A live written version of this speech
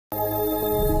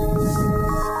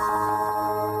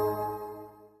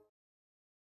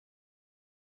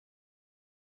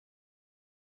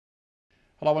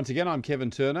Hello, once again, I'm Kevin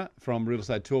Turner from Real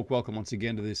Estate Talk. Welcome once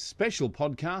again to this special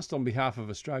podcast on behalf of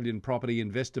Australian Property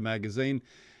Investor Magazine.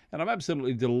 And I'm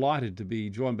absolutely delighted to be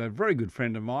joined by a very good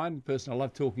friend of mine, a person I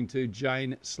love talking to,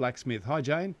 Jane Slacksmith. Hi,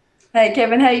 Jane. Hey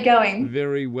Kevin, how you going?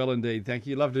 Very well indeed. Thank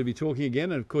you. Love to be talking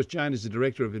again. And of course, Jane is the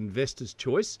Director of Investors'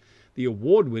 Choice, the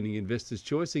award-winning Investors'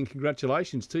 Choice. And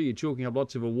congratulations to you, chalking up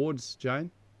lots of awards,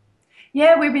 Jane.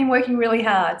 Yeah, we've been working really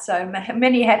hard, so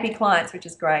many happy clients, which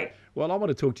is great. Well, I want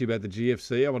to talk to you about the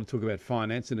GFC. I want to talk about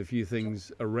finance and a few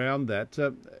things around that.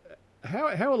 How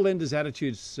are lenders'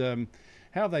 attitudes? How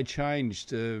have they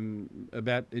changed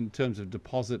about in terms of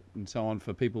deposit and so on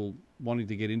for people wanting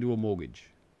to get into a mortgage?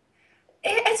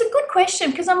 It's a good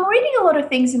question because I'm reading a lot of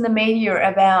things in the media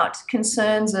about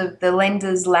concerns of the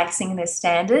lenders laxing their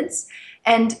standards.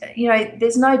 And,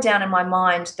 there's no doubt in my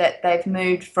mind that they've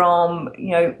moved from,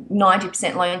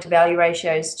 90% loan to value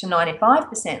ratios to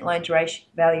 95% loan to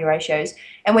value ratios.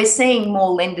 And we're seeing more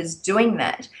lenders doing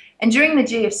that. And during the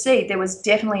GFC, there was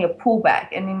definitely a pullback.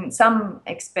 And in some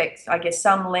aspects, I guess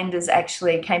some lenders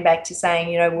actually came back to saying,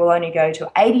 we'll only go to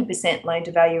 80% loan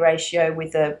to value ratio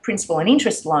with a principal and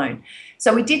interest loan.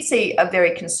 So we did see a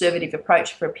very conservative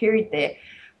approach for a period there.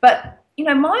 But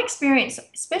my experience,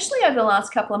 especially over the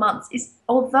last couple of months, is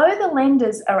although the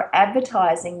lenders are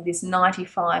advertising this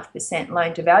 95%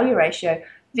 loan to value ratio,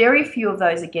 very few of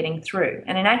those are getting through.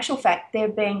 And in actual fact, they're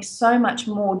being so much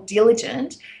more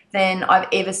diligent than I've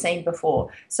ever seen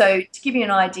before. So to give you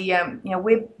an idea,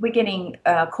 we're getting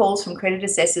calls from credit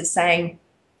assessors saying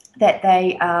that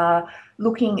they are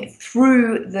looking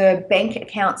through the bank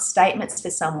account statements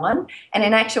for someone. And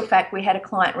in actual fact, we had a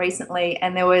client recently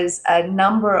and there was a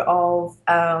number of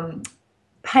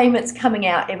payments coming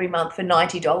out every month for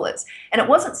 $90. And it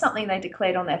wasn't something they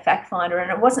declared on their fact finder, and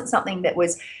it wasn't something that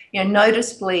was,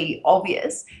 noticeably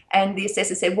obvious. And the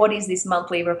assessor said, "What is this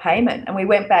monthly repayment?" And we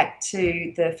went back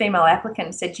to the female applicant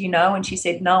and said, "Do you know?" And she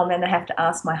said, "No, I'm going to have to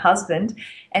ask my husband."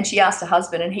 And she asked her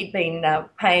husband, and he'd been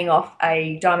paying off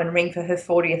a diamond ring for her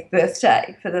 40th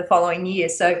birthday for the following year.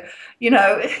 So,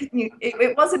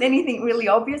 it wasn't anything really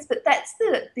obvious, but that's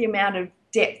the amount of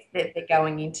depth that they're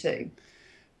going into.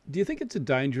 Do you think it's a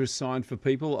dangerous sign for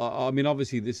people? I mean,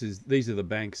 obviously, these are the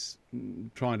banks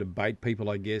trying to bait people,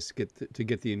 I guess, to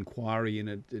get the inquiry, and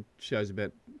it shows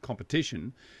about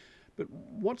competition. But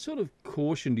what sort of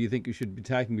caution do you think you should be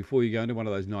taking before you go into one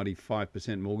of those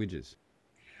 95% mortgages?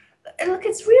 Look,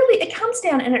 it comes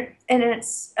down, and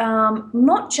it's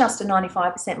not just a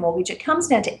 95% mortgage. It comes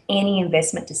down to any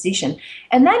investment decision,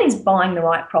 and that is buying the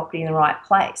right property in the right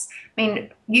place. I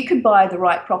mean, you could buy the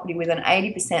right property with an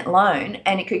 80% loan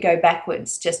and it could go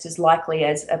backwards just as likely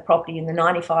as a property in the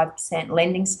 95%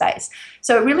 lending space.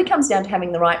 So it really comes down to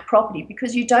having the right property,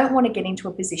 because you don't want to get into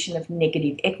a position of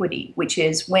negative equity, which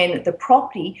is when the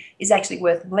property is actually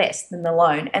worth less than the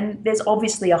loan. And there's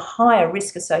obviously a higher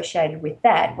risk associated with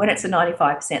that when it's a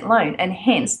 95% loan. And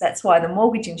hence, that's why the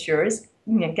mortgage insurers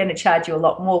going to charge you a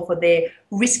lot more for their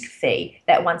risk fee,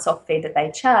 that once-off fee that they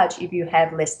charge if you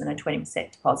have less than a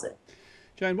 20% deposit.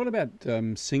 Jane, what about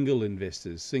single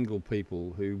investors, single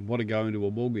people who want to go into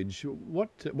a mortgage?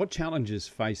 What challenges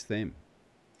face them?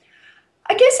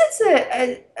 I guess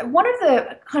it's one of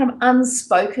the kind of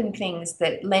unspoken things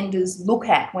that lenders look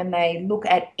at when they look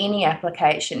at any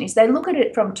application is they look at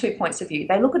it from two points of view.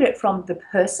 They look at it from the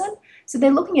person. So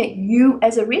they're looking at you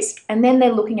as a risk, and then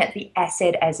they're looking at the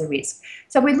asset as a risk.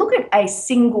 So we look at a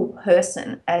single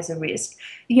person as a risk.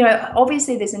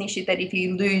 Obviously there's an issue that if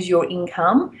you lose your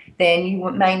income, then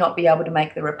you may not be able to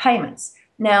make the repayments.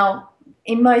 Now,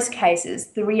 in most cases,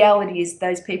 the reality is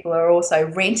those people are also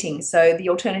renting. So the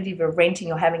alternative of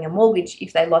renting or having a mortgage,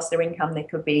 if they lost their income, there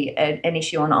could be an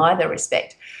issue on either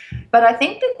respect. But I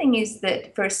think the thing is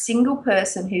that for a single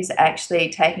person who's actually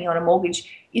taking on a mortgage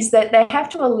is that they have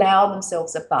to allow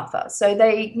themselves a buffer. So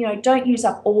they, don't use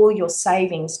up all your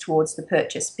savings towards the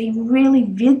purchase. Be really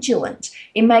vigilant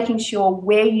in making sure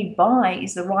where you buy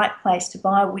is the right place to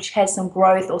buy, which has some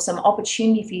growth or some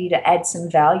opportunity for you to add some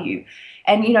value.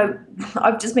 And,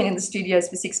 I've just been in the studios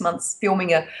for 6 months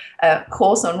filming a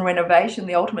course on renovation,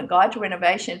 the ultimate guide to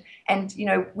renovation. And,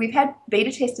 we've had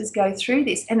beta testers go through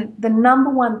this. And the number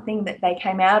one thing that they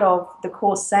came out of the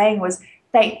course saying was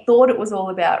they thought it was all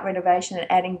about renovation and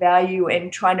adding value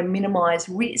and trying to minimise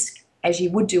risk, as you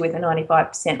would do with a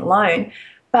 95% loan.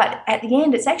 But at the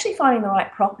end, it's actually finding the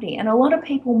right property. And a lot of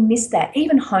people miss that,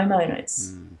 even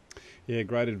homeowners. Yeah,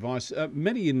 great advice.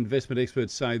 Many investment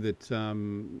experts say that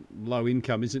low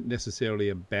income isn't necessarily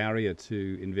a barrier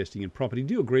to investing in property.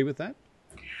 Do you agree with that?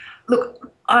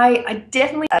 Look, I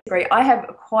definitely agree. I have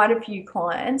quite a few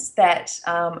clients that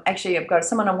actually I've got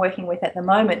someone I'm working with at the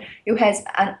moment who has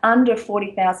an under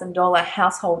 $40,000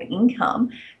 household income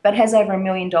but has over $1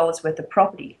 million worth of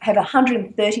property, have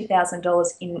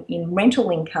 $130,000 in rental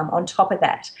income on top of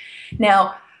that.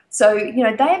 Now, so,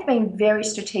 they have been very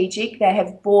strategic. They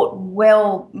have bought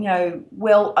well,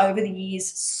 well over the years,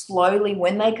 slowly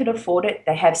when they could afford it.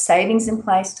 They have savings in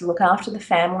place to look after the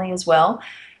family as well.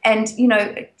 And,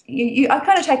 I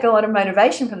kind of take a lot of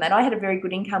motivation from that. I had a very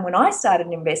good income when I started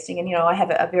investing, and, I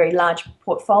have a very large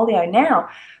portfolio now.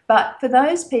 But for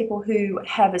those people who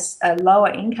have a lower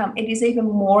income, it is even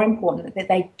more important that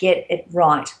they get it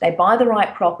right. They buy the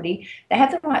right property, they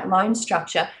have the right loan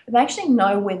structure, but they actually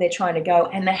know where they're trying to go,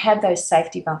 and they have those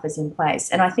safety buffers in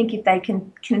place. And I think if they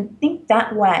can think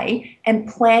that way and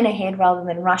plan ahead rather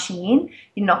than rushing in,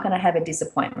 you're not going to have a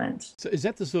disappointment. So is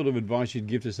that the sort of advice you'd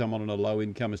give to someone on a low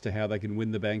income as to how they can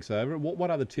win the banks over?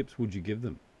 What other tips would you give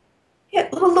them? Yeah,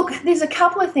 well, look, there's a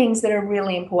couple of things that are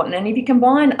really important. And if you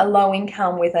combine a low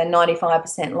income with a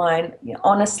 95% loan,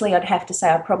 honestly, I'd have to say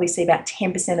I'd probably see about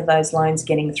 10% of those loans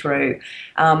getting through.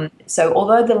 So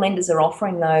although the lenders are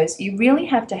offering those, you really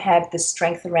have to have the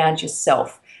strength around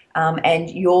yourself and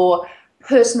your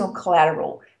personal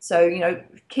collateral. So,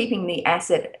 keeping the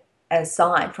asset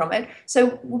aside from it.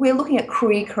 So we're looking at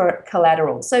career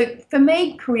collateral. So for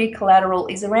me, career collateral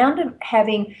is around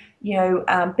having,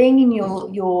 being in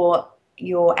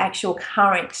your actual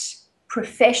current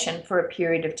profession for a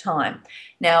period of time.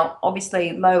 Now,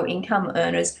 obviously, low income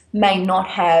earners may not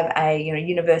have a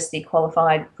university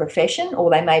qualified profession, or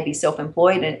they may be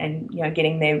self-employed and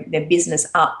getting their business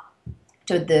up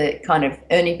to the kind of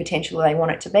earning potential they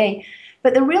want it to be.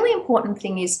 But the really important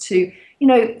thing is to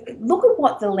look at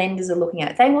what the lenders are looking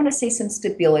at. They want to see some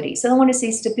stability. So they want to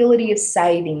see stability of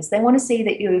savings. They want to see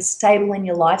that you're stable in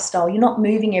your lifestyle. You're not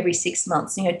moving every 6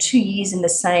 months, 2 years in the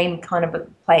same kind of a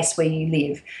place where you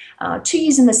live, 2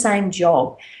 years in the same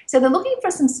job. So they're looking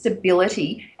for some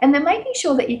stability, and they're making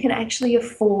sure that you can actually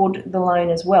afford the loan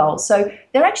as well. So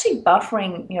they're actually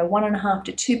buffering, 1.5%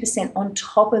 to 2% on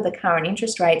top of the current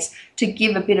interest rates to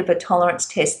give a bit of a tolerance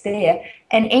test there.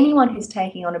 And anyone who's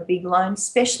taking on a big loan,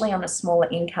 especially on a smaller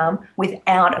income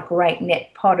without a great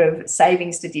net pot of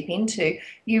savings to dip into,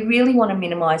 you really want to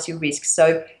minimize your risk.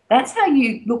 So that's how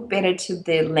you look better to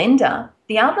the lender.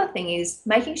 The other thing is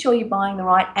making sure you're buying the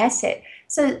right asset.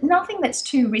 So nothing that's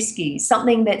too risky,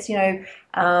 something that's,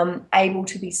 able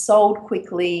to be sold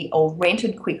quickly or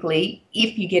rented quickly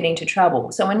if you get into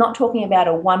trouble. So we're not talking about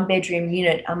a one-bedroom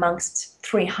unit amongst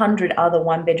 300 other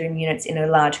one-bedroom units in a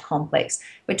large complex.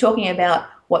 We're talking about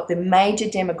what the major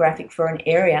demographic for an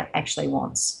area actually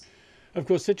wants. Of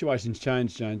course, situations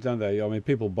change, Jane, don't they? I mean,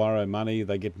 people borrow money,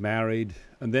 they get married,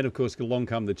 and then, of course, along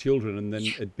come the children, and then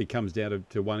it becomes down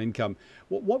to one income.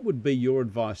 What would be your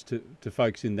advice to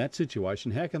folks in that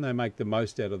situation? How can they make the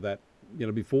most out of that,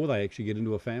 before they actually get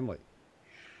into a family?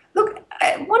 Look,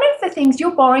 one of the things,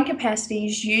 your borrowing capacity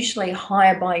is usually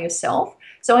higher by yourself.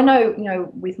 So I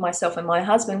know, with myself and my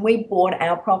husband, we bought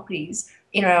our properties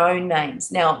in our own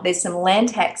names. Now, there's some land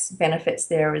tax benefits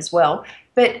there as well.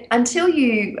 But until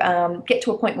you get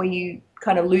to a point where you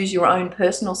kind of lose your own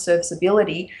personal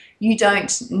serviceability, you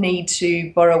don't need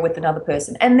to borrow with another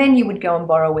person. And then you would go and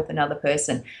borrow with another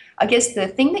person. I guess the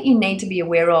thing that you need to be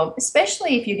aware of,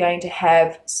 especially if you're going to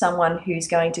have someone who's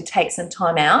going to take some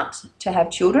time out to have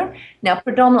children, now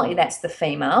predominantly that's the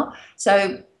female.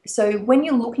 So when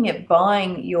you're looking at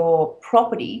buying your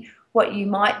property, what you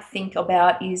might think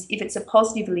about is if it's a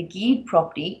positively geared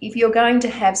property, if you're going to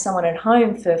have someone at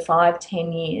home for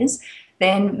 5-10 years,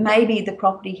 then maybe the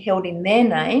property held in their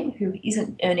name who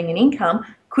isn't earning an income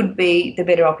could be the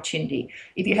better opportunity.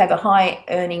 If you have a high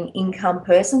earning income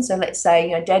person, so let's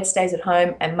say dad stays at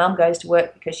home and mum goes to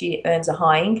work because she earns a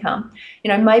high income,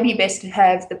 maybe best to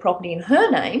have the property in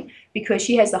her name because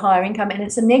she has the higher income and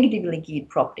it's a negatively geared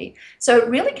property. So it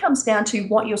really comes down to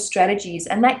what your strategy is,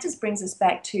 and that just brings us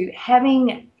back to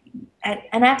having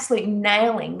an absolute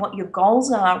nailing what your goals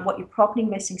are, what your property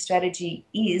investing strategy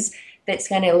is that's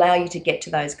going to allow you to get to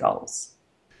those goals.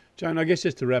 Joan, I guess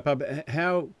just to wrap up,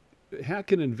 how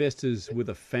can investors with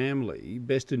a family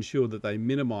best ensure that they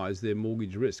minimise their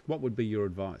mortgage risk? What would be your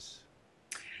advice?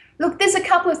 Look, there's a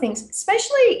couple of things,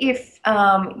 especially if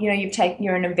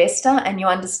you're an investor and you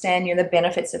understand the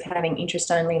benefits of having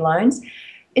interest-only loans.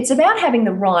 It's about having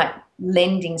the right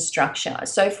lending structure.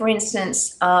 So, for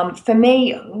instance, for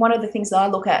me, one of the things I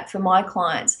look at for my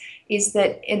clients is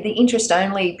that the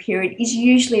interest-only period is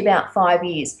usually about 5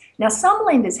 years. Now, some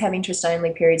lenders have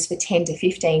interest-only periods for 10 to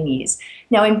 15 years.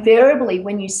 Now, invariably,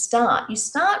 when you start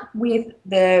with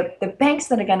the banks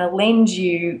that are going to lend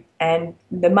you and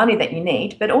the money that you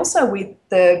need, but also with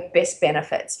the best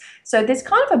benefits. So there's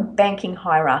kind of a banking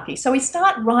hierarchy. So we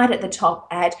start right at the top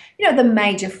at, the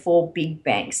major 4 big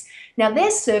banks. Now,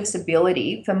 their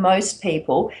serviceability for most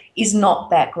people is not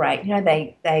that great.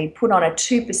 They put on a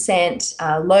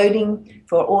 2% loading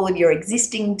for all of your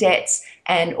existing debts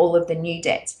and all of the new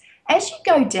debts. As you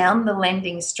go down the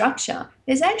lending structure,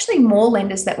 there's actually more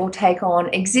lenders that will take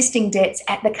on existing debts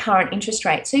at the current interest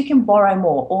rate. So you can borrow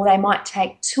more, or they might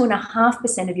take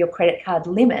 2.5% of your credit card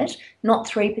limit, not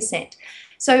 3%.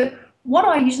 So what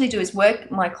I usually do is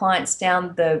work my clients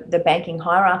down the banking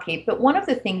hierarchy. But one of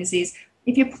the things is,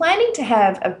 if you're planning to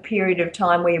have a period of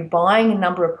time where you're buying a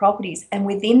number of properties, and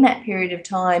within that period of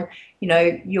time,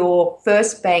 your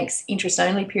first bank's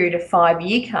interest-only period of 5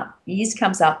 years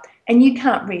comes up, and you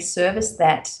can't reservice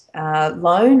that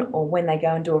loan, or when they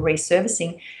go and do a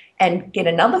reservicing and get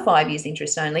another 5 years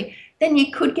interest only, then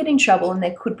you could get in trouble and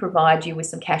they could provide you with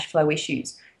some cash flow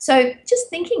issues. So just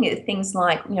thinking of things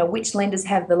like, which lenders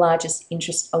have the longest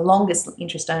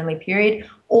interest only period,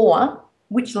 or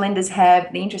which lenders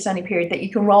have the interest only period that you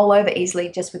can roll over easily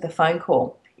just with a phone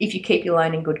call if you keep your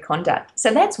loan in good conduct.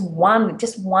 So that's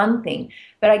just one thing.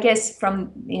 But I guess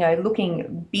from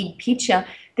looking big picture,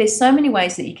 there's so many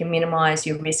ways that you can minimize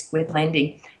your risk with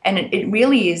lending. And it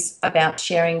really is about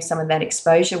sharing some of that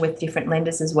exposure with different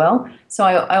lenders as well. So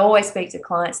I always speak to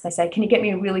clients, they say, can you get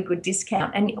me a really good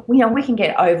discount? And we can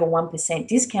get over 1%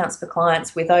 discounts for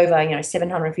clients with over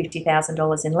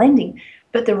 $750,000 in lending.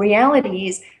 But the reality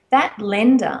is that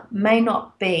lender may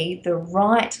not be the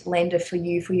right lender for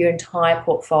you for your entire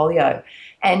portfolio.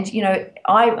 And,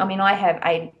 I have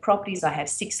 8 properties, I have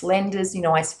 6 lenders,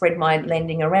 I spread my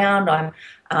lending around. I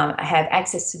have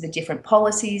access to the different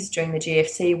policies during the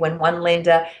GFC. When one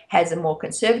lender has a more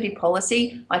conservative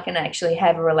policy, I can actually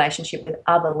have a relationship with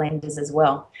other lenders as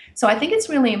well. So I think it's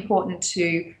really important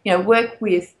to, work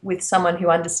with someone who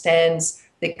understands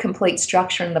the complete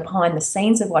structure and the behind the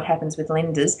scenes of what happens with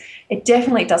lenders. It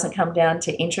definitely doesn't come down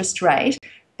to interest rate,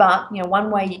 but one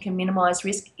way you can minimize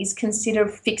risk is consider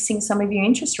fixing some of your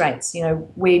interest rates.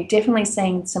 We're definitely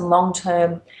seeing some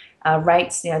long-term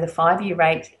rates, the 5-year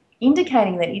rate,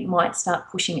 indicating that it might start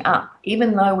pushing up,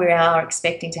 even though we are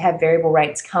expecting to have variable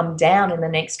rates come down in the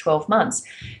next 12 months.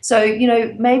 So,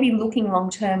 maybe looking long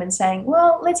term and saying,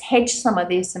 well, let's hedge some of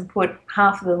this and put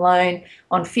half of the loan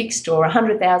on fixed, or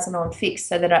 100,000 on fixed,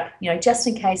 so that, just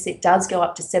in case it does go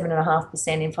up to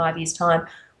 7.5% in 5 years' time,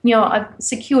 I've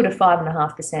secured a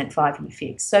 5.5% 5-year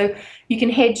fix. So you can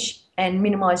hedge and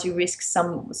minimize your risk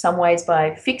some ways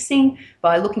by fixing,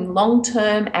 by looking long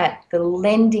term at the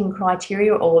lending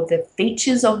criteria or the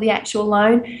features of the actual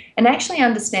loan, and actually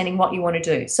understanding what you want to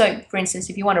do. So, for instance,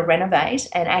 if you want to renovate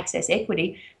and access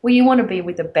equity, well, you want to be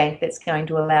with a bank that's going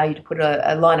to allow you to put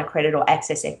a line of credit or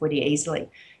access equity easily.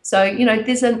 So,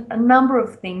 there's a number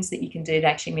of things that you can do to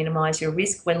actually minimize your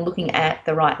risk when looking at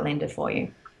the right lender for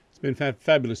you. It's been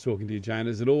fabulous talking to you, Jane,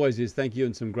 as it always is. Thank you,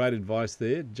 and some great advice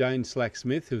there. Jane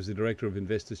Slack-Smith, who's the Director of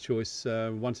Investors Choice.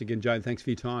 Once again, Jane, thanks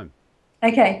for your time.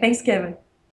 Okay, thanks, Kevin.